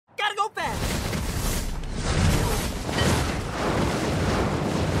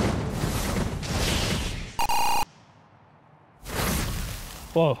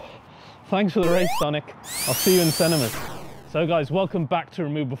Whoa, thanks for the race, Sonic. I'll see you in cinemas. So guys, welcome back to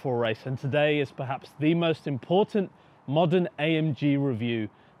Remove Before Race, and today is perhaps the most important modern AMG review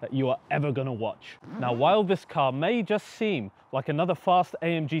that you are ever going to watch. Now, while this car may just seem like another fast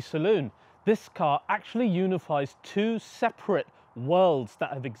AMG saloon, this car actually unifies two separate worlds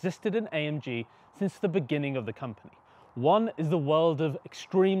that have existed in AMG since the beginning of the company. One is the world of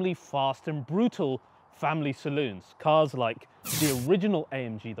extremely fast and brutal family saloons, cars like the original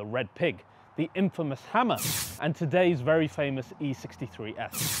AMG, the Red Pig, the infamous Hammer, and today's very famous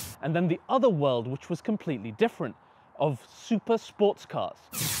E63S. And then the other world, which was completely different, of super sports cars,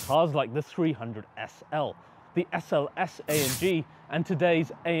 cars like the 300 SL, the SLS AMG, and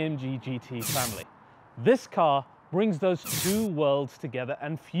today's AMG GT family. This car brings those two worlds together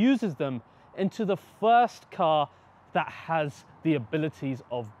and fuses them into the first car that has the abilities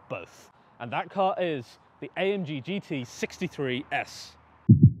of both. And that car is the AMG GT 63S.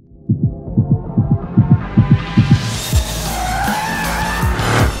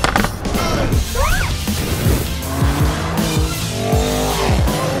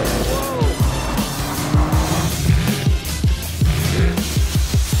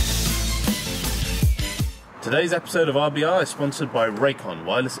 Today's episode of RBR is sponsored by Raycon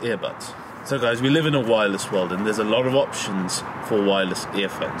wireless earbuds. So guys, we live in a wireless world and there's a lot of options for wireless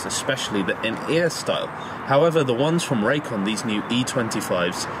earphones, especially the in-ear style. However, the ones from Raycon, these new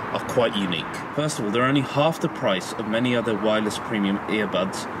E25s, are quite unique. First of all, they're only half the price of many other wireless premium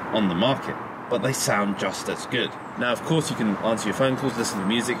earbuds on the market, but they sound just as good. Now, of course, you can answer your phone calls, listen to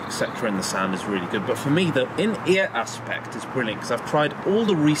music, etc., and the sound is really good. But for me, the in-ear aspect is brilliant because I've tried all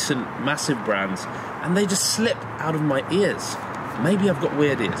the recent massive brands and they just slip out of my ears. Maybe I've got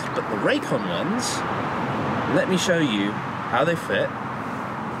weird ears, but the Raycon ones, let me show you how they fit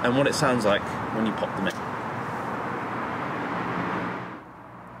and what it sounds like when you pop them in.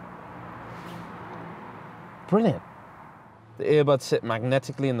 Brilliant. The earbuds sit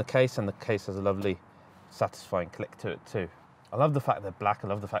magnetically in the case, and the case has a lovely, satisfying click to it too. I love the fact they're black, I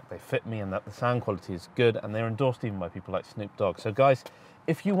love the fact they fit me, and that the sound quality is good, and they're endorsed even by people like Snoop Dogg. So guys,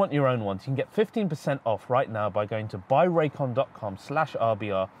 if you want your own ones, you can get 15% off right now by going to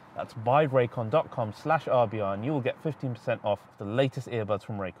buyraycon.com/RBR. That's buyraycon.com/RBR, and you will get 15% off the latest earbuds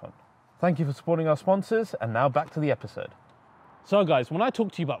from Raycon. Thank you for supporting our sponsors, and now back to the episode. So guys, when I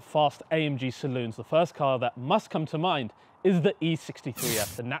talk to you about fast AMG saloons, the first car that must come to mind is the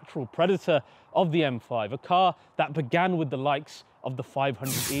E63S, the natural predator of the M5, a car that began with the likes of the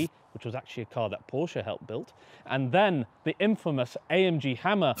 500e, which was actually a car that Porsche helped build, and then the infamous AMG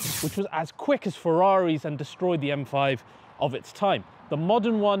Hammer, which was as quick as Ferraris and destroyed the M5 of its time. The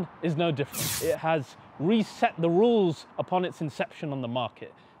modern one is no different. It has reset the rules upon its inception on the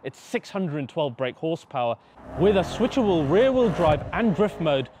market. It's 612 brake horsepower with a switchable rear-wheel drive and drift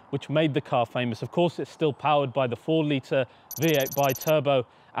mode, which made the car famous. Of course, it's still powered by the 4-litre V8 bi-turbo,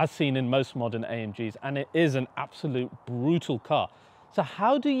 as seen in most modern AMGs, and it is an absolute brutal car. So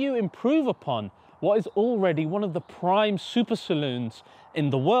how do you improve upon what is already one of the prime super saloons in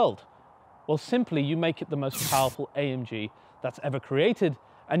the world? Well, simply you make it the most powerful AMG that's ever created,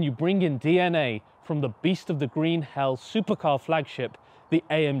 and you bring in DNA from the beast of the green hell supercar flagship, the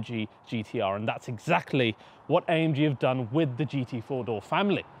AMG GTR, and that's exactly what AMG have done with the GT four-door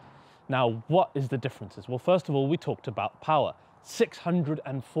family. Now, what is the differences? Well, first of all, we talked about power,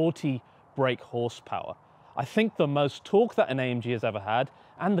 640 brake horsepower. I think the most torque that an AMG has ever had,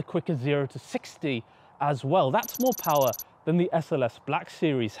 and the quickest 0 to 60 as well. That's more power than the SLS Black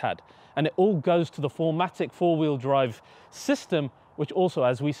Series had. And it all goes to the 4MATIC four-wheel drive system, which also,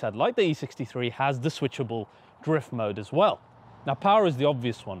 as we said, like the E63, has the switchable drift mode as well. Now, power is the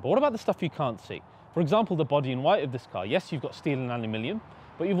obvious one, but what about the stuff you can't see? For example, the body in white of this car. Yes, you've got steel and aluminium,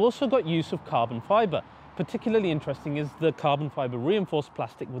 but you've also got use of carbon fiber. Particularly interesting is the carbon fiber reinforced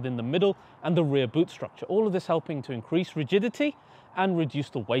plastic within the middle and the rear boot structure. All of this helping to increase rigidity and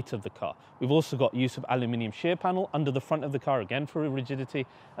reduce the weight of the car. We've also got use of aluminium shear panel under the front of the car, again for rigidity,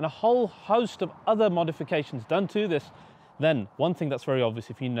 and a whole host of other modifications done to this. Then, one thing that's very obvious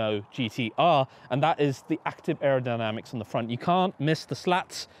if you know GTR, and that is the active aerodynamics on the front. You can't miss the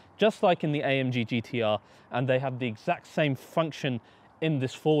slats, just like in the AMG GTR, and they have the exact same function in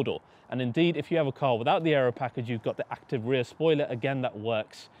this four-door. And indeed, if you have a car without the aero package, you've got the active rear spoiler, again, that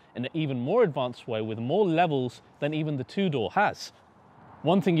works in an even more advanced way with more levels than even the two-door has.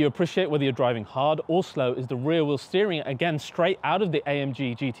 One thing you appreciate whether you're driving hard or slow is the rear wheel steering, again straight out of the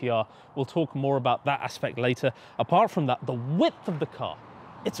AMG GTR. We'll talk more about that aspect later. Apart from that, the width of the car,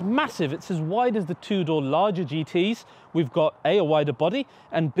 It's massive. It's as wide as the two-door larger GTs. We've got a wider body,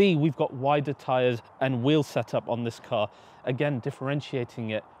 and B, we've got wider tires and wheel setup on this car, again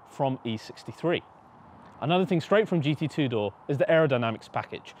differentiating it from E63. Another thing straight from GT two-door is the aerodynamics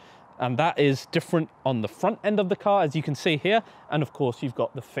package, and that is different on the front end of the car, as you can see here, and of course you've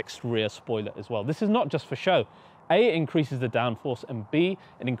got the fixed rear spoiler as well. This is not just for show. A, it increases the downforce, and B,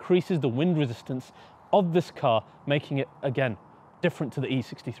 it increases the wind resistance of this car, making it, again, different to the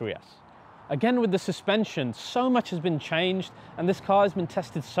E63S. Again, with the suspension, so much has been changed, and this car has been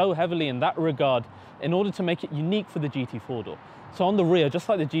tested so heavily in that regard in order to make it unique for the GT four-door. So on the rear, just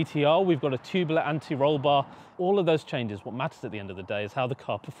like the GTR, we've got a tubular anti-roll bar. All of those changes, what matters at the end of the day is how the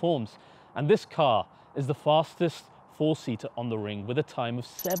car performs. And this car is the fastest four-seater on the ring with a time of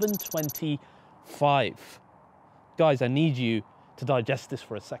 7:25. Guys, I need you to digest this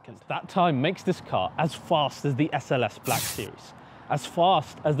for a second. That time makes this car as fast as the SLS Black Series, as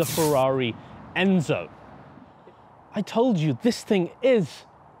fast as the Ferrari Enzo. I told you, this thing is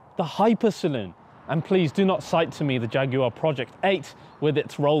the Hyper Saloon. And please do not cite to me the Jaguar Project 8 with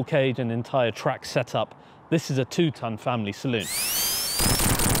its roll cage and entire track setup. This is a 2-ton family saloon.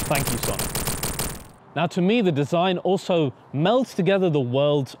 Thank you, Sonic. Now, to me, the design also melds together the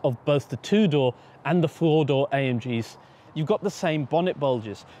worlds of both the two-door and the four-door AMGs. You've got the same bonnet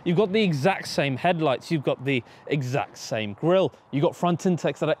bulges, you've got the exact same headlights, you've got the exact same grille, you've got front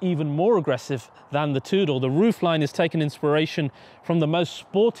intakes that are even more aggressive than the two-door. The roofline is taking inspiration from the most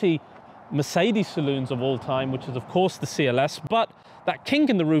sporty Mercedes Saloons of all time, which is of course the CLS, but that kink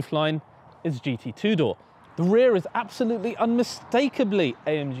in the roofline is GT two-door. The rear is absolutely unmistakably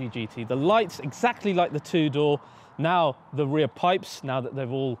AMG GT. The lights exactly like the two-door. Now the rear pipes, now that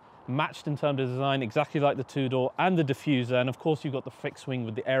they've all matched in terms of design, exactly like the two-door, and the diffuser, and of course you've got the fixed wing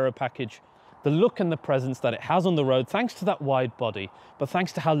with the aero package. The look and the presence that it has on the road, thanks to that wide body, but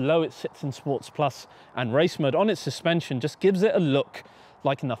thanks to how low it sits in Sports Plus and race mode on its suspension, just gives it a look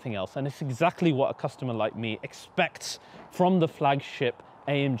like nothing else. And it's exactly what a customer like me expects from the flagship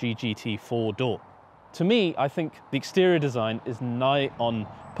AMG GT four-door. To me, I think the exterior design is nigh on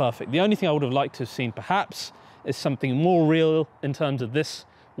perfect. The only thing I would have liked to have seen perhaps is something more real in terms of this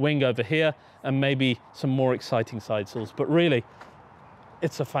wing over here, and maybe some more exciting side sills. But really,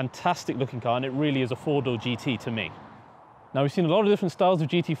 it's a fantastic looking car, and it really is a four-door GT to me. Now, we've seen a lot of different styles of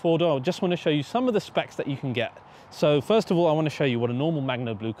GT four-door. I just want to show you some of the specs that you can get. So first of all, I want to show you what a normal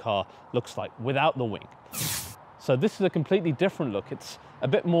Magno Blue car looks like without the wing. So this is a completely different look. It's a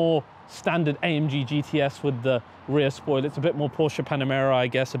bit more standard AMG GTS with the rear spoiler. It's a bit more Porsche Panamera, I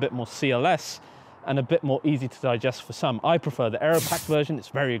guess, a bit more CLS, and a bit more easy to digest for some. I prefer the Aero Pack version. It's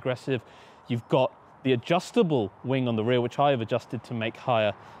very aggressive. You've got the adjustable wing on the rear, which I have adjusted to make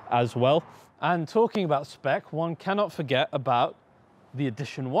higher as well. And talking about spec, one cannot forget about the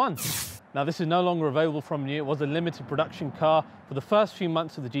Edition 1. Now, this is no longer available from new. It was a limited production car for the first few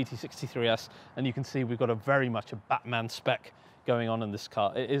months of the GT63S, and you can see we've got a very much a Batman spec going on in this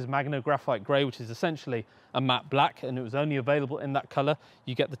car. It is Magno Graphite Grey, which is essentially a matte black, and it was only available in that color.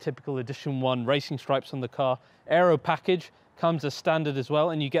 You get the typical Edition 1 racing stripes on the car. Aero package comes as standard as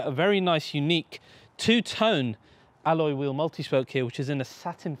well, and you get a very nice, unique two-tone alloy wheel multi-spoke here, which is in a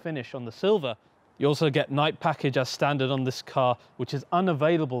satin finish on the silver. You also get night package as standard on this car, which is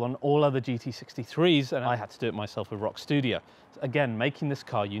unavailable on all other GT63s, and I had to do it myself with Rock Studio. Again, making this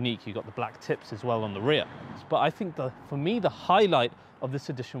car unique. You got the black tips as well on the rear. But I think for me, the highlight of this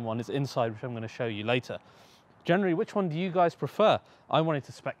Edition 1 is inside, which I'm going to show you later. Generally, which one do you guys prefer? I wanted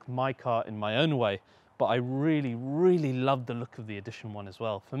to spec my car in my own way, but I really, really loved the look of the Edition 1 as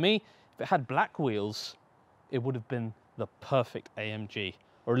well. For me, if it had black wheels, it would have been the perfect AMG,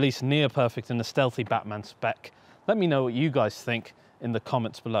 or at least near perfect in the stealthy Batman spec. Let me know what you guys think in the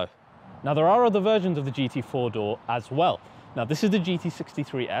comments below. Now, there are other versions of the GT four-door as well. Now, this is the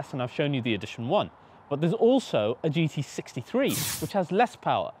GT63S, and I've shown you the Edition 1, but there's also a GT63, which has less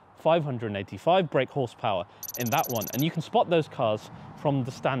power, 585 brake horsepower in that one, and you can spot those cars from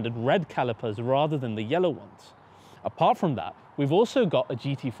the standard red calipers rather than the yellow ones. Apart from that, we've also got a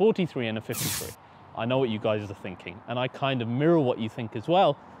GT43 and a 53. I know what you guys are thinking, and I kind of mirror what you think as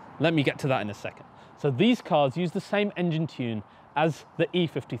well. Let me get to that in a second. So these cars use the same engine tune as the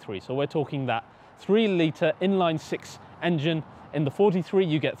E53. So we're talking that 3-litre inline-6 engine. In the 43,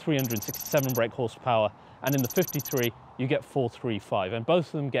 you get 367 brake horsepower, and in the 53, you get 435. And both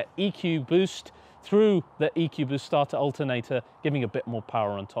of them get EQ boost through the EQ boost starter alternator, giving a bit more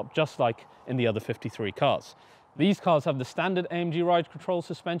power on top, just like in the other 53 cars. These cars have the standard AMG ride control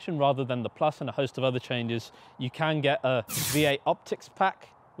suspension rather than the Plus and a host of other changes. You can get a V8 optics pack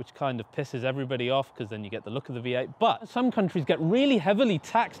which kind of pisses everybody off because then you get the look of the V8. But some countries get really heavily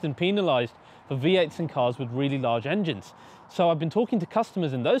taxed and penalized for V8s in cars with really large engines. So I've been talking to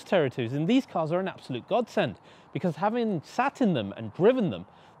customers in those territories, and these cars are an absolute godsend because having sat in them and driven them,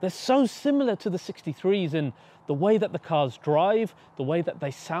 they're so similar to the 63s in the way that the cars drive, the way that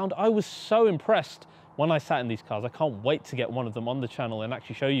they sound. I was so impressed when I sat in these cars. I can't wait to get one of them on the channel and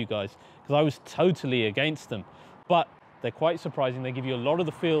actually show you guys, because I was totally against them. But they're quite surprising. They give you a lot of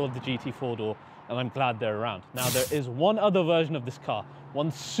the feel of the GT four-door, and I'm glad they're around. Now, there is one other version of this car,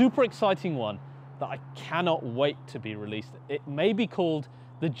 one super exciting one that I cannot wait to be released. It may be called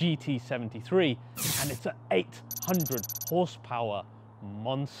the GT73, and it's an 800 horsepower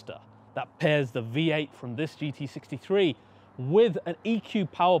monster that pairs the V8 from this GT63 with an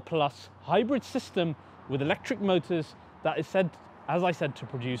EQ Power Plus hybrid system with electric motors that is said, as I said, to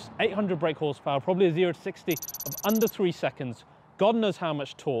produce 800 brake horsepower, probably a 0 to 60 of under 3 seconds. God knows how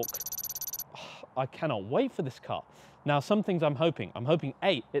much torque. I cannot wait for this car. Now, some things I'm hoping,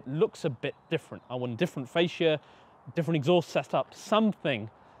 it looks a bit different. I want different fascia, different exhaust setup, something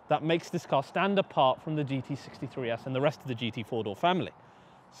that makes this car stand apart from the GT63S and the rest of the GT four-door family.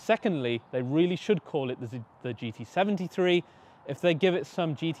 Secondly, they really should call it the GT73. If they give it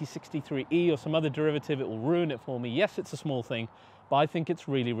some GT63E or some other derivative, it will ruin it for me. Yes, it's a small thing, but I think it's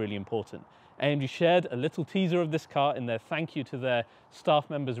really, really important. AMG shared a little teaser of this car in their thank you to their staff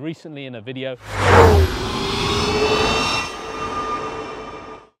members recently in a video.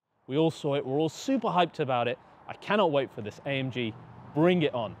 We all saw it, we're all super hyped about it. I cannot wait for this. AMG, bring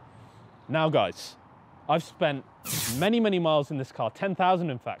it on. Now guys, I've spent many, many miles in this car, 10,000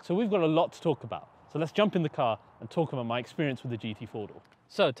 in fact, so we've got a lot to talk about. So let's jump in the car and talk about my experience with the GT four-door.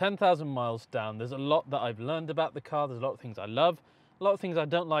 So 10,000 miles down, there's a lot that I've learned about the car. There's a lot of things I love, a lot of things I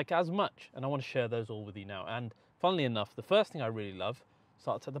don't like as much, and I want to share those all with you now. And funnily enough, the first thing I really love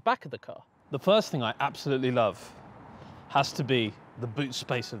starts at the back of the car. The first thing I absolutely love has to be the boot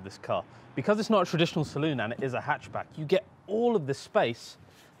space of this car. Because it's not a traditional saloon and it is a hatchback, you get all of this space.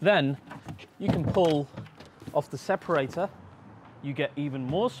 Then you can pull off the separator, you get even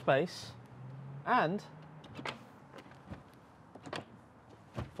more space, and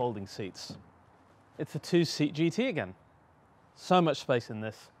folding seats. It's a 2-seat GT again. So much space in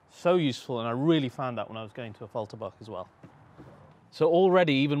this, so useful, and I really found that when I was going to a Falterbach as well. So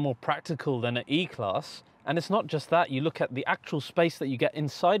already even more practical than an E-Class, and it's not just that, you look at the actual space that you get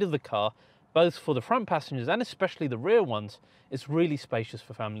inside of the car, both for the front passengers and especially the rear ones. It's really spacious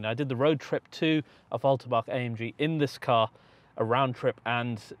for family. Now, I did the road trip to a Falterbach AMG in this car, a round trip,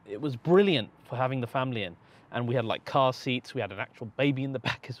 and it was brilliant for having the family in. And we had like car seats, we had an actual baby in the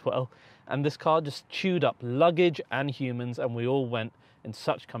back as well. And this car just chewed up luggage and humans, and we all went in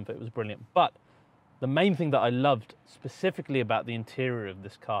such comfort. It was brilliant. But the main thing that I loved specifically about the interior of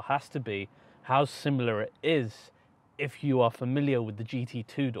this car has to be how similar it is if you are familiar with the GT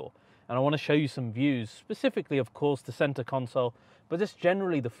two-door. And I want to show you some views, specifically, of course, the center console, but just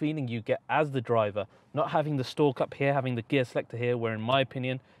generally the feeling you get as the driver, not having the stalk up here, having the gear selector here, where in my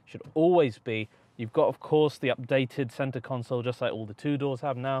opinion, should always be. You've got, of course, the updated center console, just like all the two-doors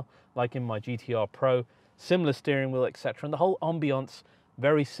have now, like in my GTR Pro, similar steering wheel, etc. And the whole ambiance,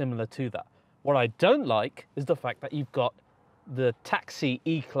 very similar to that. What I don't like is the fact that you've got the taxi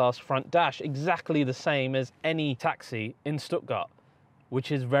E-Class front dash, exactly the same as any taxi in Stuttgart,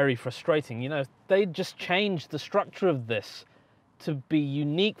 which is very frustrating. You know, if they just changed the structure of this to be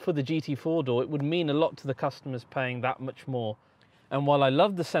unique for the GT four-door, it would mean a lot to the customers paying that much more. And while I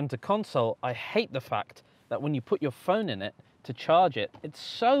love the center console, I hate the fact that when you put your phone in it to charge it, it's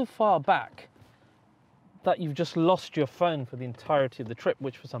so far back that you've just lost your phone for the entirety of the trip,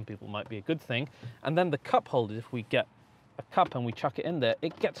 which for some people might be a good thing. And then the cup holders, if we get a cup and we chuck it in there,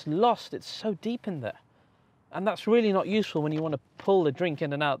 it gets lost. It's so deep in there. And that's really not useful when you want to pull a drink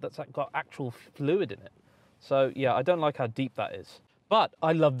in and out that's got actual fluid in it. So yeah, I don't like how deep that is. But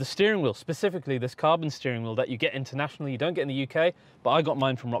I love the steering wheel, specifically this carbon steering wheel that you get internationally. You don't get in the UK, but I got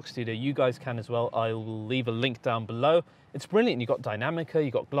mine from Rock Studio. You guys can as well. I will leave a link down below. It's brilliant. You've got Dynamica,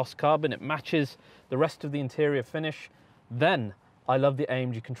 you've got gloss carbon. It matches the rest of the interior finish. Then I love the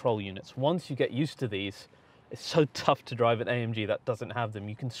AMG control units. Once you get used to these, it's so tough to drive an AMG that doesn't have them.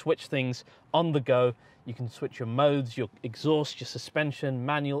 You can switch things on the go. You can switch your modes, your exhaust, your suspension,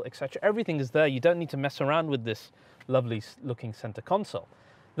 manual, etc. Everything is there. You don't need to mess around with this lovely looking center console.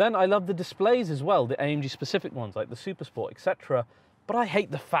 Then I love the displays as well, the AMG specific ones like the Super Sport, etc. But I hate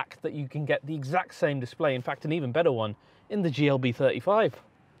the fact that you can get the exact same display, in fact an even better one, in the GLB35.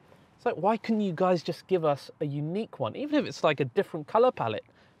 It's like, why couldn't you guys just give us a unique one? Even if it's like a different color palette,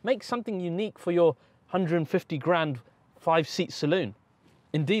 make something unique for your 150 grand 5-seat saloon.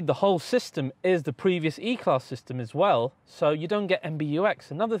 Indeed, the whole system is the previous E-Class system as well, so you don't get MBUX,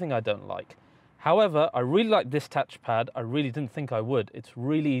 another thing I don't like. However, I really like this touchpad. I really didn't think I would. It's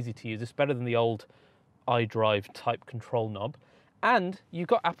really easy to use. It's better than the old iDrive type control knob. And you've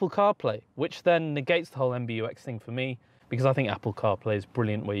got Apple CarPlay, which then negates the whole MBUX thing for me, because I think Apple CarPlay is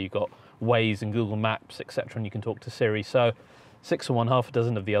brilliant, where you've got Waze and Google Maps, etc., and you can talk to Siri. So 6 of one, half a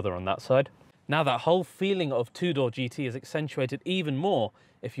dozen of the other on that side. Now that whole feeling of two-door GT is accentuated even more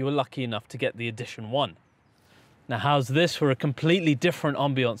if you were lucky enough to get the Edition 1. Now how's this for a completely different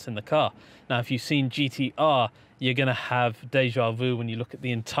ambience in the car? Now if you've seen GTR, you're going to have deja vu when you look at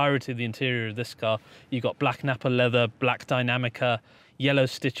the entirety of the interior of this car. You've got black Nappa leather, black Dynamica, yellow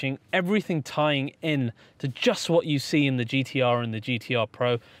stitching, everything tying in to just what you see in the GTR and the GTR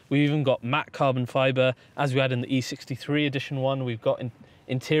Pro. We've even got matte carbon fiber, as we had in the E63 Edition 1. We've got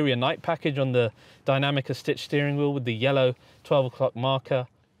interior night package on the Dynamica stitch steering wheel with the yellow 12 o'clock marker.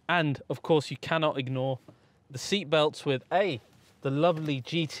 And of course you cannot ignore the seat belts with the lovely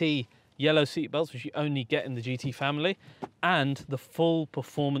GT yellow seat belts, which you only get in the GT family, and the full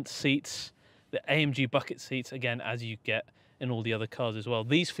performance seats, the AMG bucket seats, again, as you get in all the other cars as well.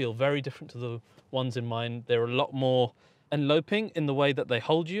 These feel very different to the ones in mine. They're a lot more enloping in the way that they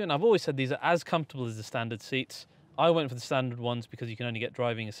hold you, and I've always said these are as comfortable as the standard seats. I went for the standard ones because you can only get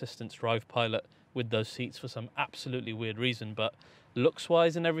driving assistance, drive pilot with those seats for some absolutely weird reason, but looks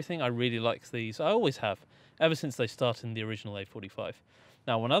wise and everything, I really like these. I always have, ever since they started in the original A45.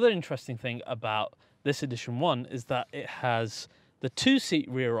 Now, one other interesting thing about this Edition 1 is that it has the 2-seat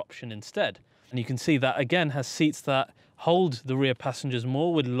rear option instead. And you can see that again has seats that hold the rear passengers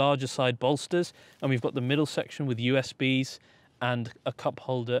more with larger side bolsters. And we've got the middle section with USBs and a cup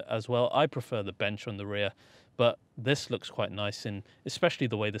holder as well. I prefer the bench on the rear, but this looks quite nice, and especially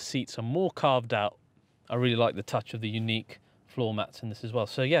the way the seats are more carved out. I really like the touch of the unique floor mats in this as well.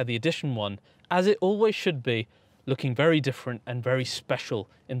 So yeah, the Edition 1, as it always should be, looking very different and very special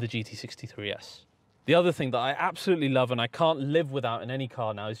in the GT63S. The other thing that I absolutely love and I can't live without in any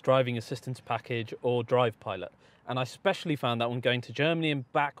car now is driving assistance package or drive pilot. And I especially found that when going to Germany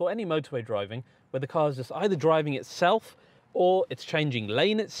and back, or any motorway driving, where the car is just either driving itself or it's changing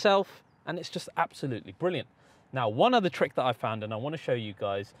lane itself, and it's just absolutely brilliant. Now, one other trick that I found, and I want to show you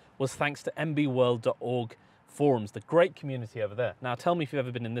guys, was thanks to mbworld.org forums, the great community over there. Now, tell me if you've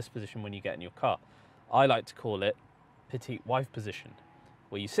ever been in this position when you get in your car. I like to call it petite wife position,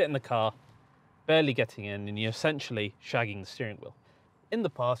 where you sit in the car, barely getting in, and you're essentially shagging the steering wheel. In the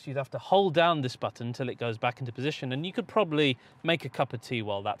past, you'd have to hold down this button until it goes back into position, and you could probably make a cup of tea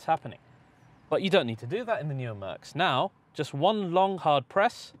while that's happening. But you don't need to do that in the newer Mercs. Now, just one long hard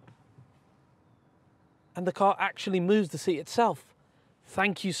press, and the car actually moves the seat itself.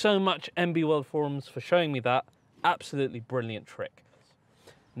 Thank you so much, MB World Forums, for showing me that absolutely brilliant trick.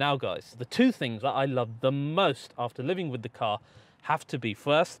 Now guys, the two things that I love the most after living with the car have to be,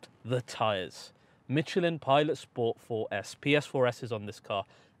 first, the tyres. Michelin Pilot Sport 4S, PS4S is on this car.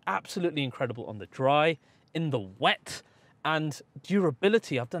 Absolutely incredible on the dry, in the wet, and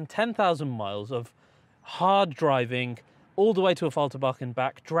durability. I've done 10,000 miles of hard driving, all the way to a Falterbach and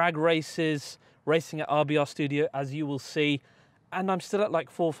back, drag races, racing at RBR Studio, as you will see, and I'm still at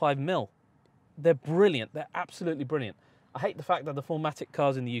like 4 or 5 mil. They're brilliant, they're absolutely brilliant. I hate the fact that the 4MATIC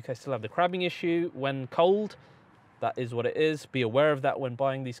cars in the UK still have the crabbing issue when cold. That is what it is. Be aware of that when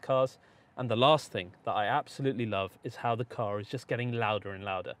buying these cars. And the last thing that I absolutely love is how the car is just getting louder and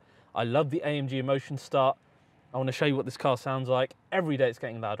louder. I love the AMG Emotion Start. I want to show you what this car sounds like. Every day it's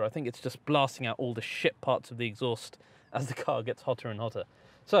getting louder. I think it's just blasting out all the shit parts of the exhaust as the car gets hotter and hotter.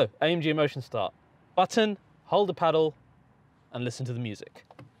 So, AMG Emotion Start. Button, hold the paddle, and listen to the music.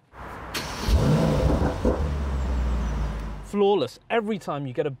 Flawless. Every time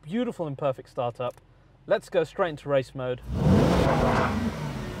you get a beautiful and perfect startup. Let's go straight into race mode.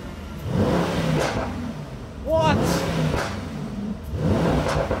 What?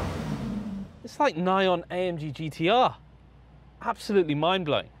 It's like nigh on AMG GTR. Absolutely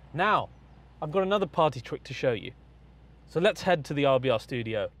mind-blowing. Now, I've got another party trick to show you. So let's head to the RBR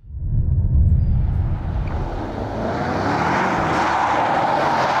studio.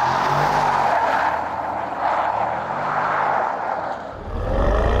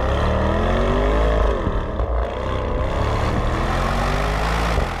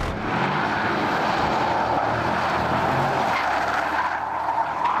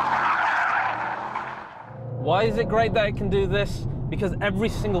 Why is it great that it can do this? Because every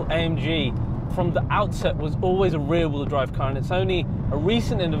single AMG from the outset was always a rear-wheel drive car, and it's only a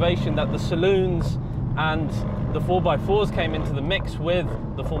recent innovation that the Saloons and the 4x4s came into the mix with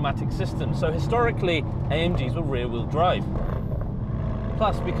the 4MATIC system. So historically, AMGs were rear-wheel drive.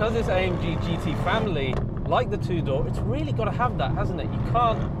 Plus, because it's AMG GT family, like the two-door, it's really got to have that, hasn't it? You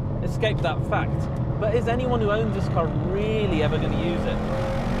can't escape that fact. But is anyone who owns this car really ever going to use it?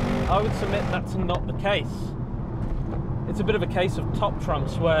 I would submit that's not the case. It's a bit of a case of top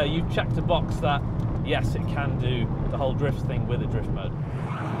trumps where you've checked a box that, yes, it can do the whole drift thing with a drift mode.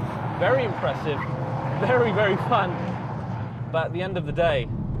 Very impressive, very, very fun. But at the end of the day,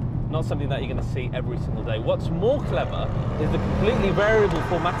 not something that you're going to see every single day. What's more clever is the completely variable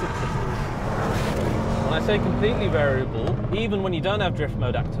formatted systems. When I say completely variable, even when you don't have drift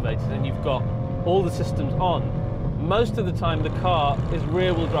mode activated and you've got all the systems on, most of the time the car is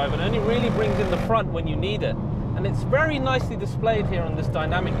rear wheel drive and only really brings in the front when you need it. And it's very nicely displayed here on this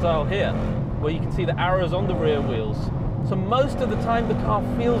dynamic dial here, where you can see the arrows on the rear wheels. So most of the time the car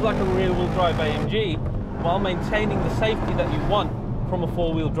feels like a rear wheel drive AMG while maintaining the safety that you want from a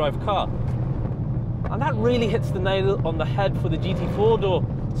four-wheel drive car. And that really hits the nail on the head for the GT four-door,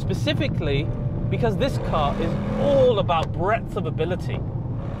 specifically because this car is all about breadth of ability.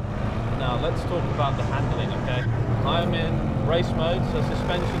 Now let's talk about the handling, okay? I'm in race mode, so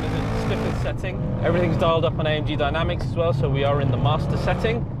suspension is in stiffest setting. Everything's dialed up on AMG Dynamics as well, so we are in the master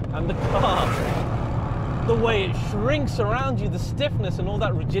setting. And the car, the way it shrinks around you, the stiffness and all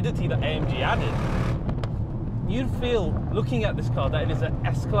that rigidity that AMG added, you'd feel, looking at this car, that it is an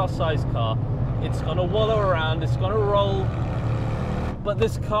S-Class size car. It's gonna wallow around, it's gonna roll, but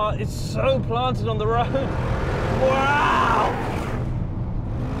this car is so planted on the road. Wow!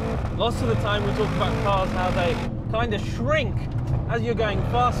 Lots of the time we talk about cars, how they kind of shrink as you're going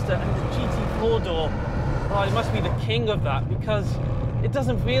faster, and the GT four-door, oh, it must be the king of that, because it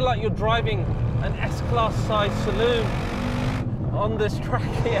doesn't feel like you're driving an S-Class size saloon on this track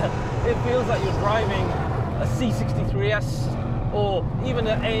here. It feels like you're driving a C63S or even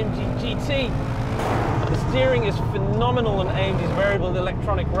an AMG GT. The steering is phenomenal on AMG's variable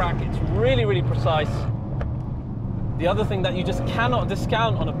electronic rack. It's really, really precise. The other thing that you just cannot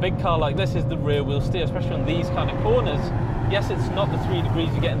discount on a big car like this is the rear wheel steer, especially on these kind of corners. Yes, it's not the 3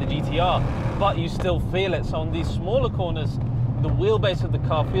 degrees you get in the GTR, but you still feel it. So on these smaller corners, the wheelbase of the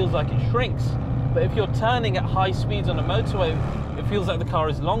car feels like it shrinks. But if you're turning at high speeds on a motorway, it feels like the car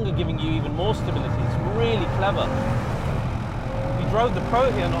is longer, giving you even more stability. It's really clever. We drove the Pro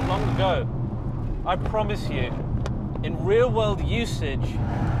here not long ago. I promise you, in real-world usage,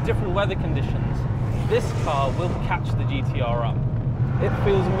 different weather conditions, this car will catch the GTR up. It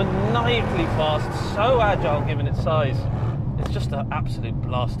feels maniacally fast, so agile given its size. It's just an absolute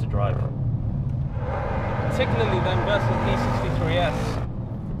blast to drive. Particularly then versus the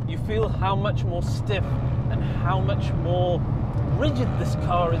E63S, you feel how much more stiff and how much more rigid this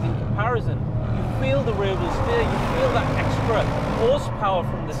car is in comparison. You feel the rear wheel steer, you feel that extra horsepower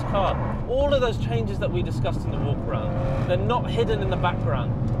from this car. All of those changes that we discussed in the walk around, they're not hidden in the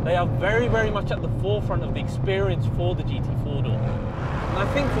background. They are very, very much at the forefront of the experience for the GT four-door. And I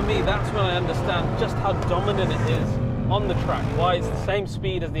think for me, that's when I understand just how dominant it is on the track, why it's the same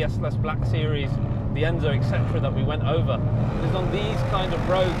speed as the S-Class Black Series, the Enzo, etc. that we went over. It's on these kind of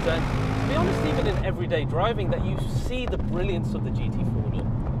roads, and to be honest, even in everyday driving, that you see the brilliance of the GT four-door.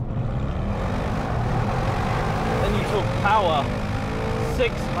 Then you talk power,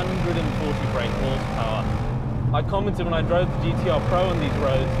 640 brake horsepower. I commented when I drove the GTR Pro on these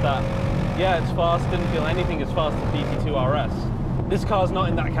roads that, yeah, it's fast, didn't feel anything as fast as PT2 RS. This car's not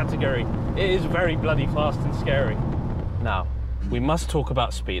in that category. It is very bloody fast and scary. Now, we must talk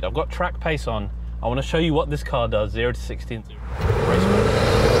about speed. I've got track pace on. I want to show you what this car does, 0 to 60 in 0. Race mode.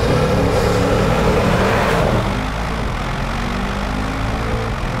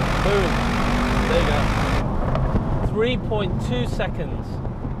 Boom. There you go. 3.2 seconds,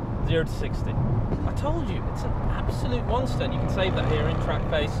 0 to 60. I told you, it's an absolute monster, and you can save that here in track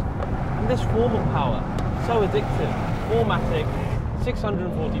pace. And this formal power, so addictive. 4matic,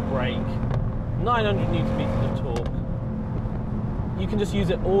 640 brake, 900 newton meters of torque. You can just use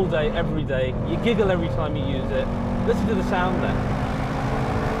it all day, every day. You giggle every time you use it. Listen to the sound then.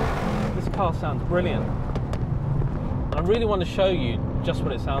 This car sounds brilliant. And I really want to show you just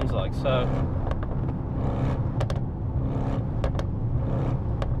what it sounds like. So,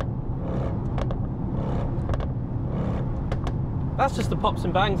 that's just the pops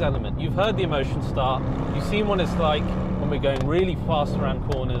and bangs element. You've heard the emotion start. You've seen what it's like when we're going really fast around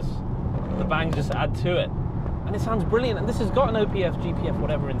corners. The bangs just add to it. And it sounds brilliant. And this has got an OPF, GPF,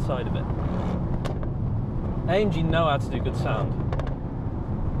 whatever inside of it. AMG know how to do good sound.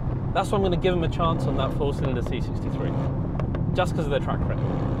 That's why I'm going to give them a chance on that 4-cylinder C63. Just because of their track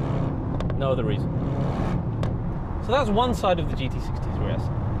record. No other reason. So that's one side of the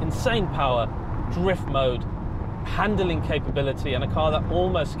GT63S. Insane power, drift mode, handling capability, and a car that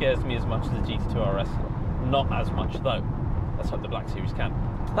almost scares me as much as the GT2 RS. Not as much though. Let's hope the Black Series can.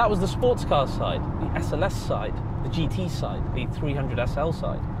 That was the sports car side, the SLS side, the GT side, the 300SL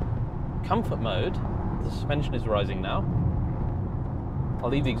side. Comfort mode, the suspension is rising now. I'll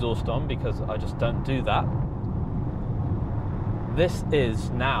leave the exhaust on because I just don't do that. This is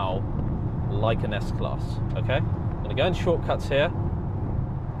now like an S-Class, okay? I'm gonna go in shortcuts here.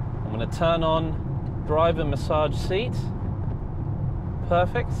 I'm gonna turn on driver massage seat.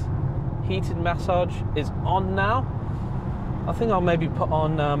 Perfect. Heated massage is on now. I think I'll maybe put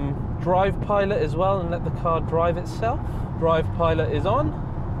on drive pilot as well and let the car drive itself. Drive pilot is on.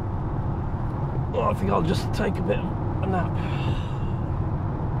 Oh, I think I'll just take a bit of a nap.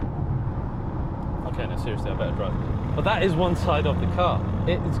 Okay, no, seriously, I better drive. But that is one side of the car.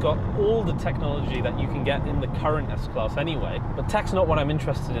 It's got all the technology that you can get in the current S-Class anyway, but tech's not what I'm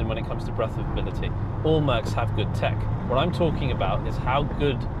interested in when it comes to breadth of ability. All Mercs have good tech. What I'm talking about is how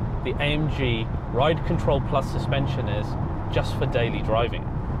good the AMG Ride Control Plus suspension is just for daily driving.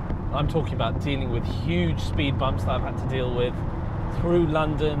 I'm talking about dealing with huge speed bumps that I've had to deal with through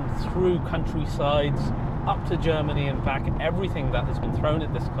London, through countrysides, up to Germany and back. Everything that has been thrown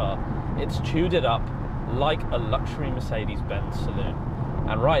at this car, it's chewed it up like a luxury Mercedes-Benz saloon.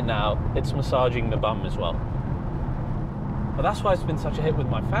 And right now, it's massaging the bum as well. But that's why it's been such a hit with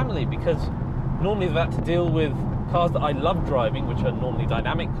my family, because normally they've had to deal with cars that I love driving, which are normally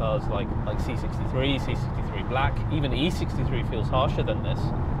dynamic cars like C63, C63 Black. Even E63 feels harsher than this.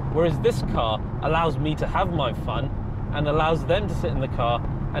 Whereas this car allows me to have my fun and allows them to sit in the car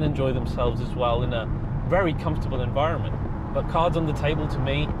and enjoy themselves as well in a very comfortable environment. But cards on the table, to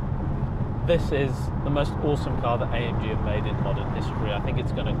me, this is the most awesome car that AMG have made in modern history. I think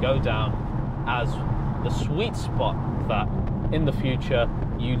it's going to go down as the sweet spot that in the future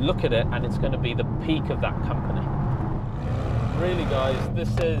you look at it and it's going to be the peak of that company. Really guys, this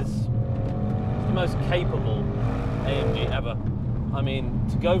is the most capable AMG ever. I mean,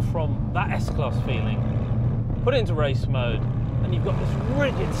 to go from that S-Class feeling, put it into race mode, and you've got this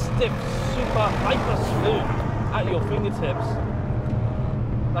rigid, stiff, super hyper saloon at your fingertips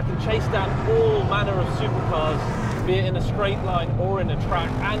that can chase down all manner of supercars, be it in a straight line or in a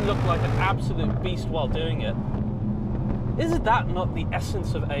track, and look like an absolute beast while doing it. Isn't that not the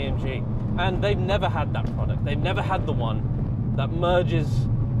essence of AMG? And they've never had that product. They've never had the one that merges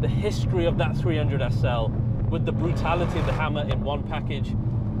the history of that 300SL with the brutality of the Hammer in one package.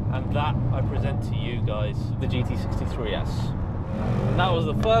 And that I present to you guys, the GT63S. And that was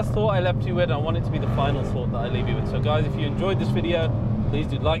the first thought I left you with. I want it to be the final thought that I leave you with. So guys, if you enjoyed this video, please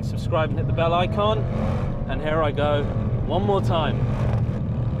do like, subscribe, and hit the bell icon. And here I go, one more time.